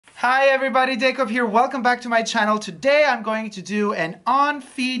Hi everybody, Dacob here. Welcome back to my channel. Today I'm going to do an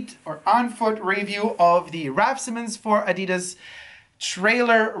on-feet or on-foot review of the Raf Simons for Adidas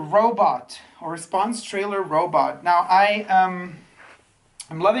trailer robot or response trailer robot. Now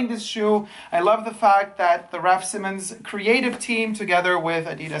I'm loving this shoe. I love the fact that the Raf Simons creative team together with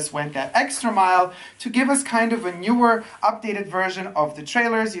Adidas went that extra mile to give us kind of a newer, updated version of the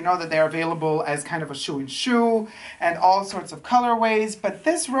trailers. You know that they're available as kind of a shoe-in-shoe and all sorts of colorways. But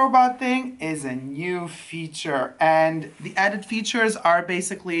this robot thing is a new feature. And the added features are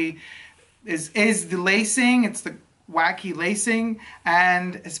basically, is the lacing. It's the wacky lacing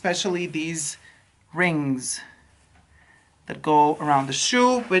and especially these rings that go around the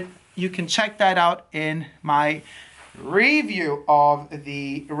shoe, but you can check that out in my review of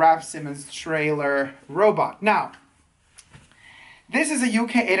the Raf Simons trailer robot. Now, this is a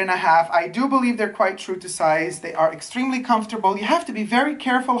UK 8.5. I do believe they're quite true to size. They are extremely comfortable. You have to be very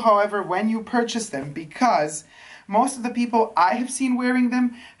careful, however, when you purchase them because most of the people I have seen wearing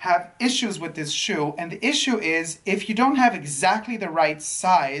them have issues with this shoe. And the issue is if you don't have exactly the right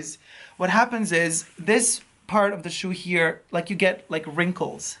size, what happens is this part of the shoe here, like you get like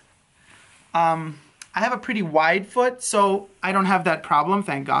wrinkles. I have a pretty wide foot, so I don't have that problem,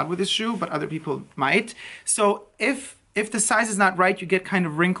 thank God, with this shoe, but other people might. So if the size is not right, you get kind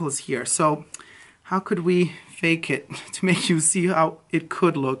of wrinkles here. So how could we fake it to make you see how it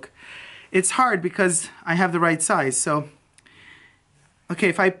could look? It's hard because I have the right size. So, okay,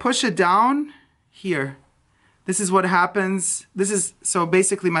 if I push it down here, this is what happens. So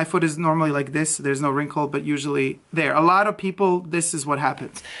basically my foot is normally like this. There's no wrinkle, but usually there. A lot of people, this is what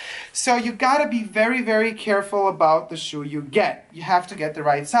happens. So you gotta be very, very careful about the shoe you get. You have to get the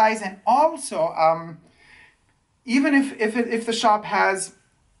right size. And also, even if the shop has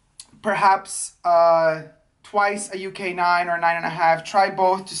perhaps twice a UK 9 or 9.5, try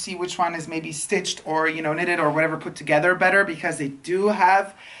both to see which one is maybe stitched or, you know, knitted or whatever put together better because they do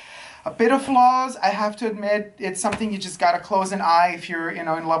have a bit of flaws. I have to admit, it's something you just gotta close an eye if you're, you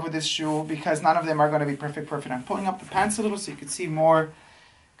know, in love with this shoe because none of them are gonna be perfect. I'm pulling up the pants a little so you can see more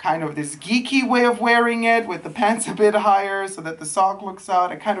kind of this geeky way of wearing it with the pants a bit higher so that the sock looks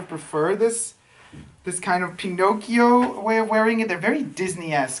out. I kind of prefer this kind of Pinocchio way of wearing it. They're very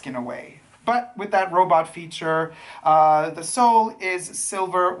Disney-esque in a way. But with that robot feature, the sole is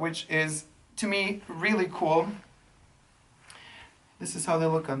silver, which is, to me, really cool. This is how they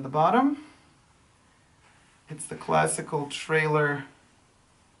look on the bottom. It's the classical trailer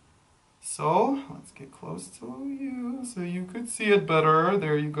sole. Let's get close to you so you could see it better.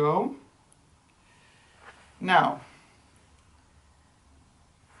 There you go. Now,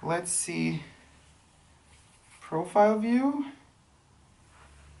 let's see profile view.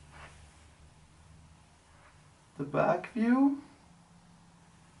 The back view.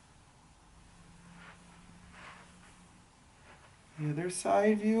 The other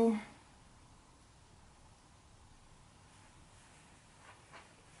side view.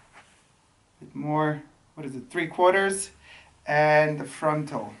 Bit more, what is it, 3/4, and the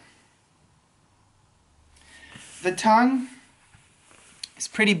frontal. The tongue is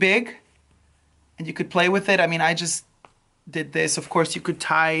pretty big, and you could play with it. I mean, I just did this. Of course, you could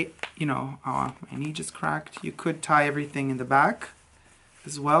tie, you know, my knee just cracked. You could tie everything in the back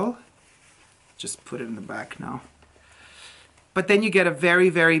as well. Just put it in the back now. But then you get a very,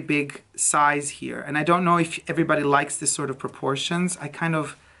 very big size here. And I don't know if everybody likes this sort of proportions. I kind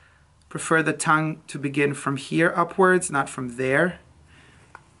of prefer the tongue to begin from here upwards, not from there.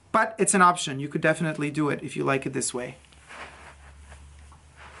 But it's an option. You could definitely do it if you like it this way.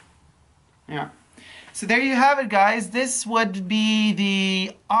 Yeah. So there you have it, guys. This would be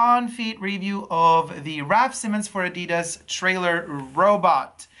the on-feet review of the Raf Simons for Adidas trailer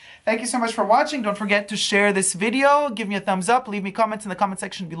robot. Thank you so much for watching. Don't forget to share this video. Give me a thumbs up. Leave me comments in the comment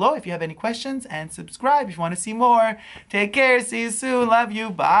section below if you have any questions. And subscribe if you want to see more. Take care. See you soon. Love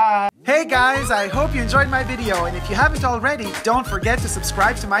you. Bye. Hey guys, I hope you enjoyed my video. And if you haven't already, don't forget to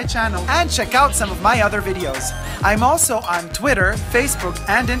subscribe to my channel and check out some of my other videos. I'm also on Twitter, Facebook,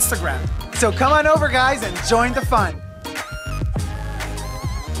 and Instagram. So come on over, guys, and join the fun.